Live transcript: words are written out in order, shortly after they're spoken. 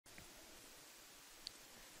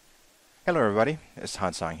Hello everybody, it's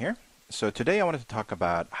Hansang here. So today I wanted to talk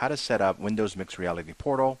about how to set up Windows Mixed Reality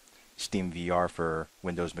Portal, SteamVR for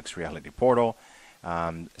Windows Mixed Reality Portal,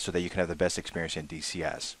 so that you can have the best experience in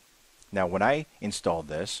DCS. Now when I installed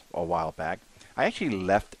this a while back, I actually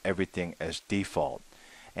left everything as default.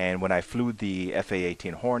 And when I flew the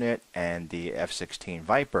FA-18 Hornet and the F-16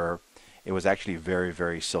 Viper, it was actually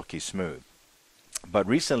very silky smooth. But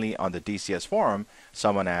recently on the DCS forum,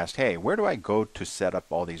 someone asked, hey, where do I go to set up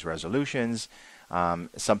all these resolutions?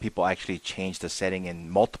 Some people actually changed the setting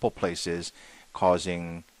in multiple places,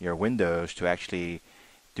 causing your Windows to actually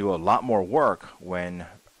do a lot more work when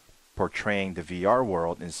portraying the VR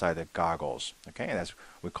world inside the goggles. Okay, and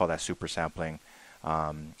we call that supersampling.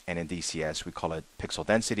 And in DCS, we call it pixel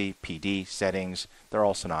density, PD, settings. They're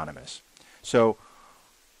all synonymous. So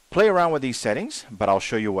play around with these settings, but I'll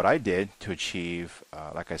show you what I did to achieve,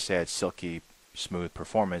 like I said, silky smooth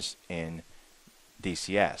performance in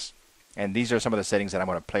DCS. And these are some of the settings that I'm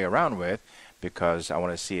going to play around with because I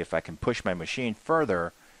want to see if I can push my machine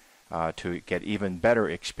further to get even better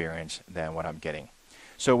experience than what I'm getting.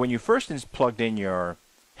 So when you first plugged in your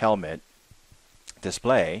helmet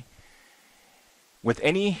display, with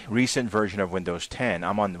any recent version of Windows 10,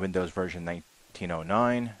 I'm on Windows version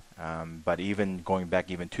 1909, but even going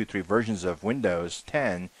back even 2-3 versions of Windows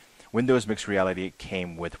 10, Windows Mixed Reality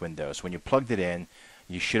came with Windows. When you plugged it in,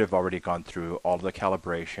 you should have already gone through all of the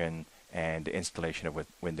calibration and installation of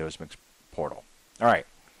Windows Mixed Portal. All right,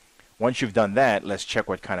 once you've done that, let's check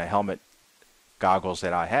what kind of helmet goggles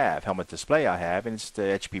that I have, helmet display I have, and it's the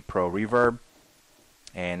HP Pro Reverb.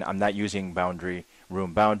 And I'm not using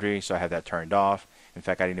room boundary, so I have that turned off. In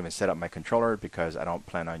fact, I didn't even set up my controller because I don't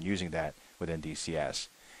plan on using that within DCS.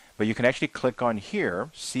 But you can actually click on here,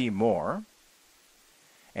 see more,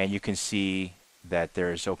 and you can see that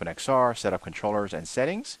there's OpenXR, setup controllers, and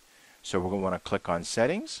settings. So we're going to want to click on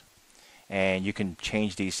settings, and you can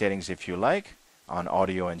change these settings if you like on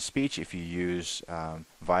audio and speech if you use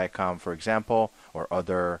Viacom, for example, or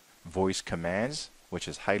other voice commands, which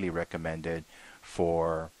is highly recommended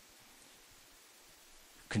for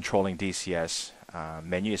controlling DCS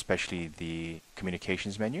menu, especially the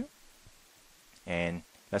communications menu. And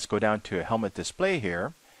let's go down to a helmet display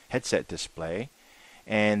here, headset display.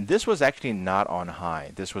 And this was actually not on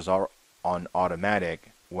high. This was on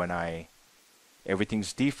automatic. When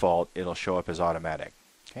everything's default, it'll show up as automatic.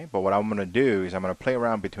 Okay, but what I'm going to do is I'm going to play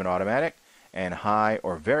around between automatic and high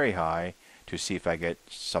or very high to see if I get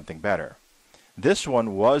something better. This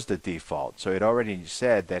one was the default, so it already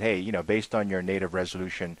said that, hey, based on your native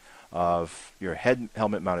resolution of your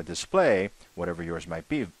helmet mounted display, whatever yours might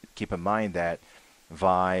be, keep in mind that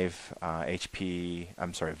Vive,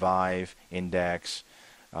 Vive, Index,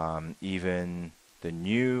 even the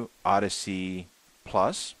new Odyssey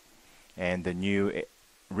Plus and the new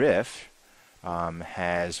Rift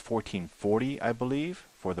has 1440, I believe,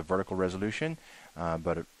 for the vertical resolution,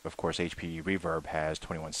 but of course HP Reverb has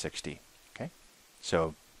 2160. Okay,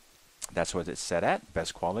 so that's what it's set at,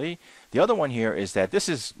 best quality. The other one here is that this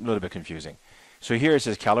is a little bit confusing. So here it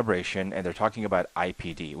says calibration, and they're talking about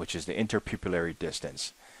IPD, which is the interpupillary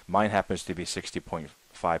distance. Mine happens to be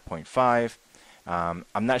 60.5.5.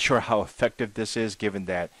 I'm not sure how effective this is, given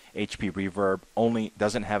that HP Reverb only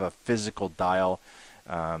doesn't have a physical dial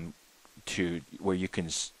where you can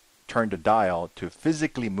turn the dial to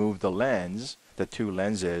physically move the lens, the two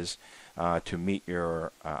lenses, to meet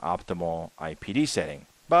your optimal IPD setting.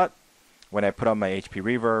 But when I put on my HP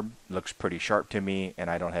Reverb, it looks pretty sharp to me, and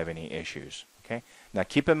I don't have any issues. Okay. Now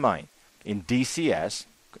keep in mind, in DCS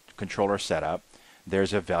controller setup,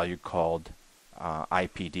 there's a value called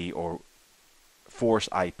IPD or force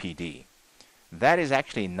IPD. That is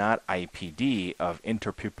actually not IPD of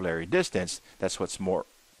interpupillary distance. That's what's more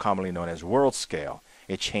commonly known as world scale.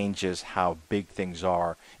 It changes how big things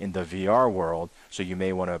are in the VR world. So you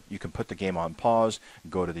can put the game on pause,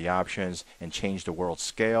 go to the options, and change the world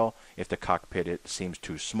scale. If the cockpit seems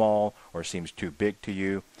too small or seems too big to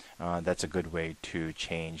you, that's a good way to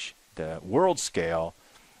change the world scale.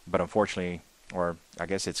 But unfortunately, or I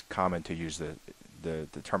guess it's common to use the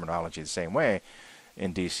terminology the same way.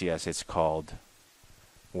 In DCS, it's called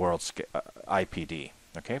world scale IPD.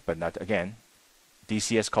 Okay, but not again.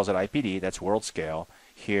 DCS calls it IPD. That's world scale.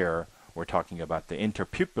 Here we're talking about the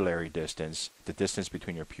interpupillary distance, the distance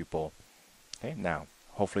between your pupil. Okay, now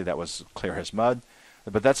hopefully that was clear as mud.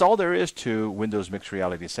 But that's all there is to Windows Mixed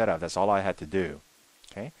Reality setup. That's all I had to do.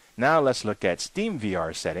 Okay, now let's look at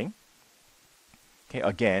SteamVR setting. Okay,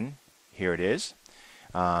 again, here it is.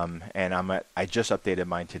 And I just updated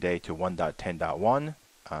mine today to 1.10.1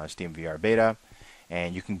 SteamVR beta,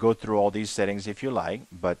 and you can go through all these settings if you like,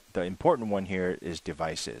 but the important one here is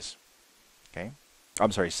devices. Okay,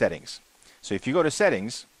 I'm sorry, settings. So if you go to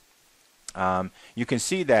settings, you can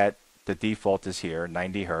see that the default is here,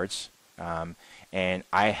 90 hertz, and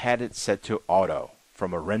I had it set to auto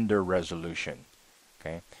from a render resolution.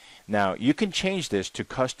 Okay, now you can change this to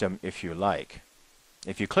custom if you like.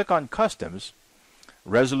 If you click on customs,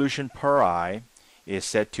 resolution per eye is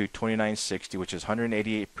set to 2960, which is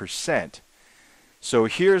 188%. So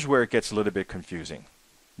here's where it gets a little bit confusing.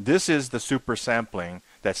 This is the super sampling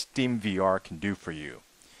that SteamVR can do for you.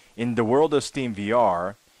 In the world of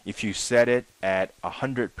SteamVR, if you set it at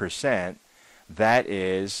 100%,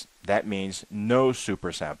 that means no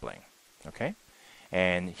super sampling. Okay?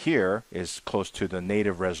 And here is close to the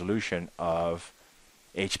native resolution of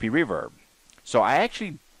HP Reverb. So I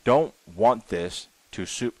actually don't want this to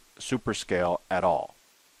super scale at all.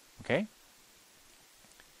 Okay?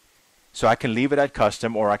 So I can leave it at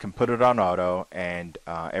custom, or I can put it on auto, and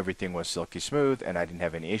everything was silky smooth and I didn't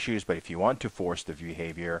have any issues. But if you want to force the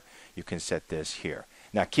behavior, you can set this here.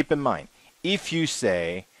 Now keep in mind, if you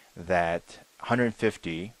say that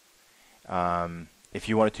 150, if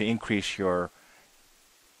you wanted to increase your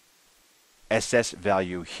SS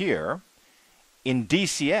value here, in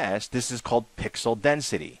DCS, this is called pixel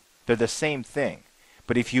density. They're the same thing.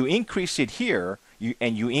 But if you increase it here,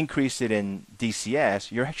 and you increase it in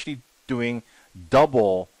DCS, you're actually doing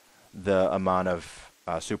double the amount of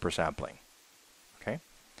super sampling. Okay?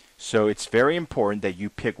 So it's very important that you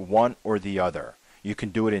pick one or the other. You can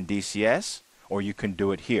do it in DCS, or you can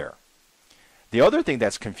do it here. The other thing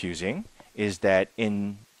that's confusing is that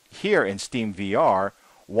in here in SteamVR,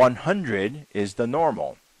 100 is the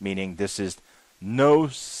normal, meaning this is no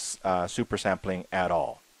super sampling at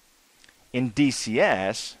all. In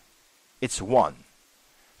DCS, it's 1.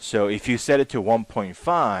 So if you set it to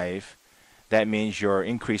 1.5, that means you're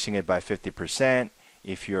increasing it by 50%.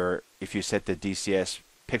 If you set the DCS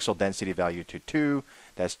pixel density value to 2,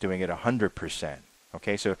 that's doing it 100%.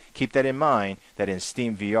 Okay, so keep that in mind, that in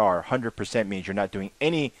SteamVR, 100% means you're not doing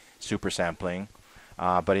any super sampling,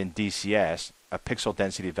 but in DCS, a pixel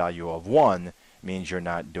density value of 1 means you're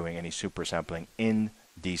not doing any super sampling in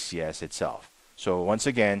DCS itself. So once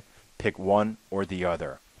again, pick one or the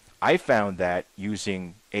other. I found that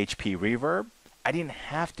using HP Reverb, I didn't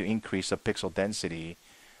have to increase the pixel density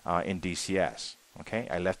in DCS. Okay,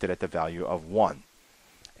 I left it at the value of 1.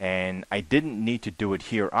 And I didn't need to do it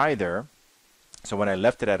here either. So when I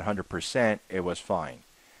left it at 100%, it was fine.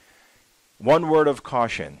 One word of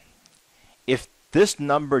caution. If this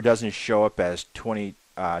number doesn't show up as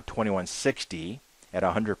 2160 at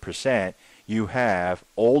 100%, you have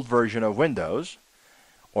old version of Windows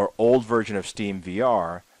or old version of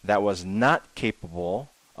SteamVR that was not capable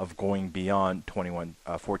of going beyond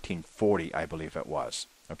 1440, I believe it was.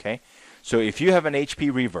 Okay, so if you have an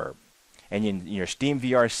HP Reverb and in your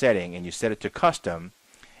SteamVR setting and you set it to custom,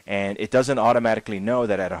 and it doesn't automatically know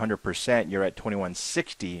that at 100% you're at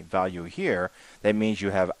 2160 value here, that means you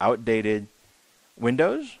have outdated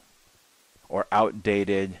Windows or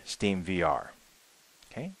outdated SteamVR.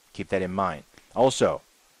 Okay, keep that in mind. Also,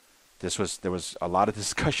 there was a lot of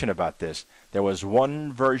discussion about this. There was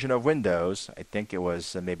one version of Windows, I think it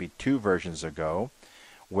was maybe 2 versions ago,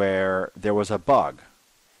 where there was a bug,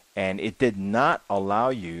 and it did not allow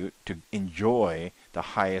you to enjoy the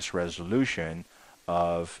highest resolution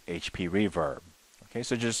of HP Reverb. Okay,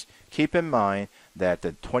 so just keep in mind that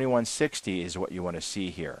the 2160 is what you want to see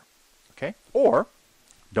here. Okay, or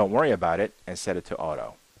don't worry about it and set it to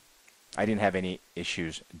auto. I didn't have any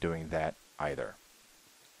issues doing that either.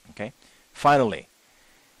 Okay, finally,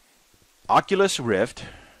 Oculus Rift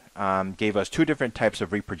gave us 2 different types of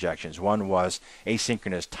reprojections. One was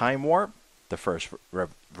asynchronous time warp, the first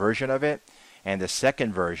version of it, and the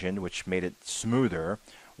second version, which made it smoother,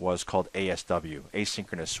 was called ASW,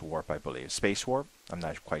 asynchronous warp, I believe. Space warp? I'm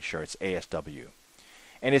not quite sure. It's ASW.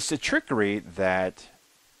 And it's the trickery that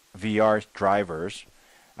VR drivers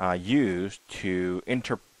use to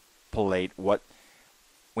interpolate what,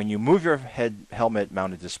 when you move your helmet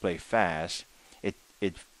mounted display fast, it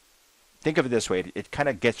think of it this way, it kind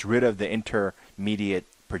of gets rid of the intermediate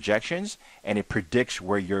projections and it predicts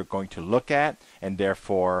where you're going to look at, and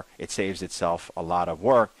therefore it saves itself a lot of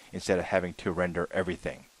work instead of having to render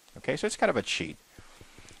everything. Okay, so it's kind of a cheat.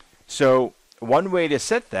 So one way to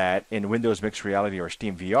set that in Windows Mixed Reality or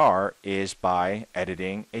SteamVR is by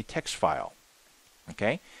editing a text file.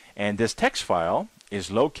 Okay, and this text file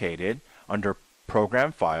is located under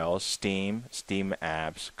Program Files, Steam, Steam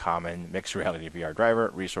Apps, Common, Mixed Reality VR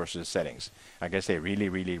Driver, Resources, Settings. I guess they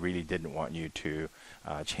really didn't want you to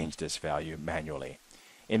change this value manually.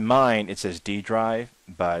 In mine, it says D drive,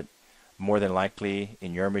 but more than likely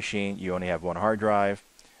in your machine, you only have one hard drive.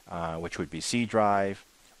 which would be C drive,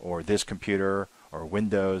 or this computer, or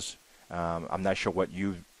Windows. I'm not sure what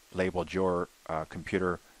you labeled your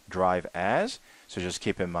computer drive as, so just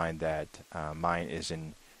keep in mind that mine is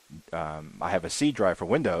in, I have a C drive for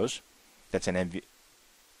Windows, that's an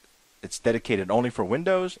it's dedicated only for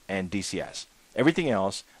Windows and DCS. Everything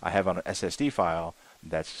else I have on an SSD file,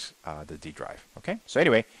 that's the D drive. Okay, so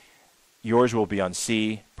anyway, yours will be on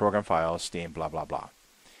C, program files, Steam, blah, blah, blah.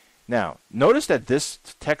 Now, notice that this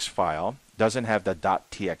text file doesn't have the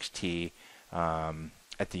 .txt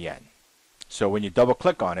at the end. So when you double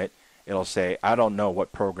click on it, it'll say, I don't know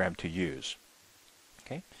what program to use.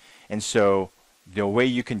 Okay, and so the way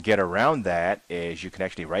you can get around that is you can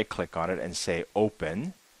actually right click on it and say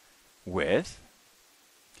open with.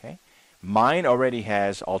 Okay, mine already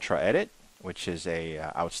has Ultra Edit, which is a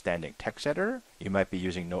outstanding text editor. You might be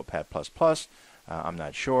using Notepad++, I'm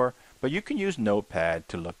not sure, but you can use Notepad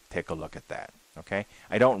to take a look at that. Okay,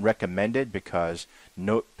 I don't recommend it because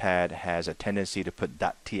Notepad has a tendency to put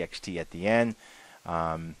 .txt at the end,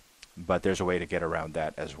 but there's a way to get around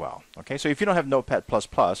that as well. Okay, so if you don't have Notepad++,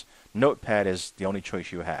 Notepad is the only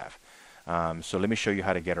choice you have. So let me show you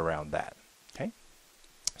how to get around that. Okay,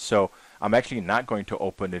 so I'm actually not going to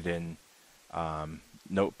open it in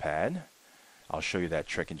Notepad. I'll show you that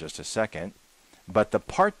trick in just a second. But the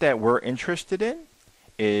part that we're interested in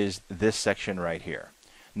is this section right here.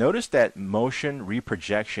 Notice that motion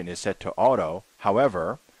reprojection is set to auto.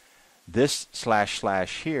 However, this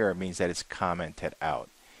 / here means that it's commented out.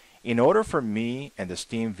 In order for me and the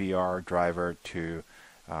SteamVR driver to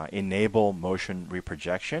enable motion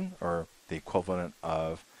reprojection, or the equivalent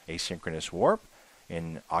of asynchronous warp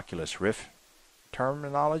in Oculus Rift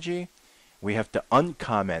terminology, we have to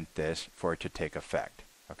uncomment this for it to take effect.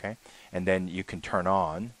 Okay, and then you can turn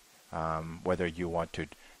on whether you want to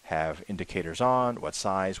have indicators on, what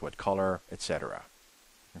size, what color, etc.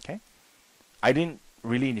 Okay, I didn't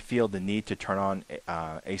really feel the need to turn on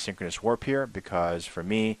asynchronous warp here because for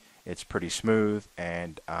me it's pretty smooth,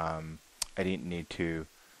 and I didn't need to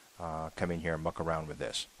come in here and muck around with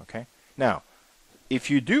this. Okay, now if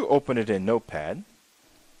you do open it in Notepad,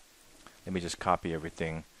 let me just copy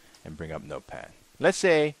everything and bring up Notepad. Let's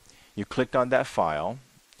say you clicked on that file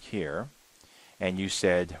here and you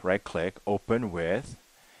said right click, open with,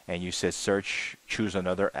 and you said search, choose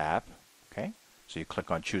another app. Okay, so you click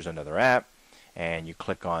on choose another app and you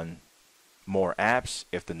click on more apps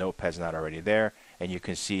if the Notepad's not already there, and you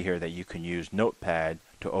can see here that you can use Notepad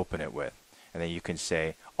to open it with, and then you can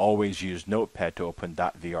say always use Notepad to open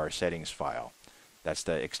 .VR settings file. That's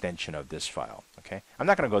the extension of this file. Okay, I'm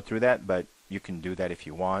not going to go through that, but you can do that if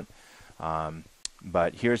you want.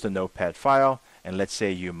 But here's the Notepad file, and let's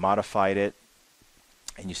say you modified it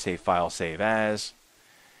and you say file save as,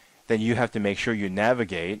 then you have to make sure you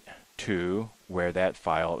navigate to where that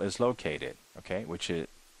file is located, okay, which is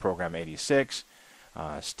program 86,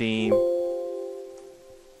 Steam,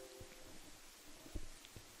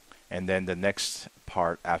 and then the next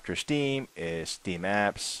part after Steam is Steam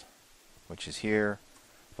Apps, which is here,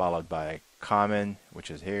 followed by Common,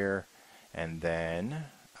 which is here, and then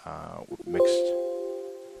Mixed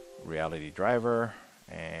Reality Driver,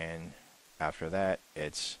 and after that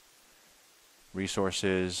it's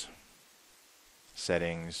Resources,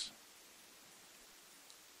 Settings.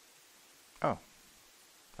 Oh,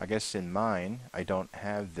 I guess in mine I don't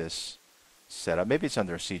have this set up. Maybe it's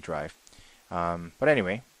under C drive. But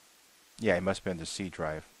anyway, yeah, it must be under C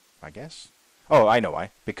drive, I guess. Oh, I know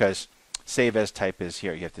why. Because save as type is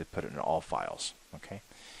here. You have to put it in all files. Okay,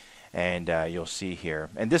 and you'll see here.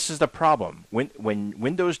 And this is the problem. When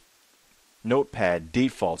Windows Notepad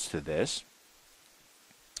defaults to this,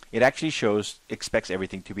 it actually expects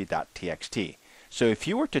everything to be .txt. So if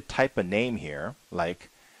you were to type a name here, like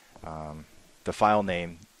the file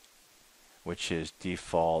name, which is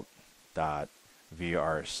default.vr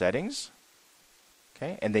settings,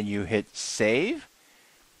 okay, and then you hit save,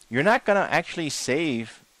 you're not going to actually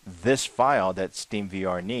save this file that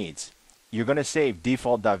SteamVR needs. You're going to save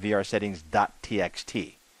default.vr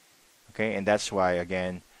settings.txt, okay, and that's why,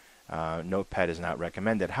 again, Notepad is not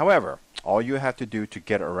recommended. However, all you have to do to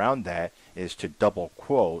get around that is to double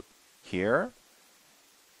quote here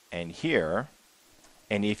and here,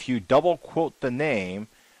 and if you double quote the name,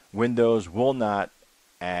 Windows will not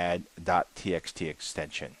add .txt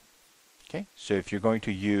extension. Okay, so if you're going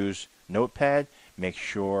to use Notepad, make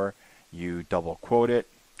sure you double quote it,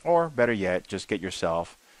 or better yet, just get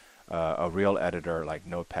yourself a real editor like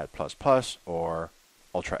Notepad++ or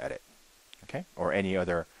Ultra Edit, okay, or any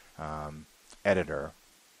other editor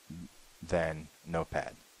than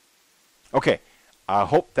Notepad. Okay, I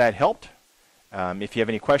hope that helped. If you have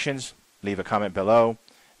any questions, leave a comment below.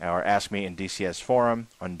 or ask me in DCS forum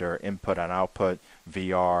under input and output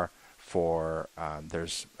VR for,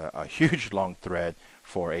 there's a huge long thread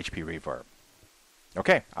for HP Reverb.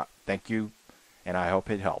 Okay, thank you, and I hope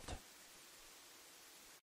it helped.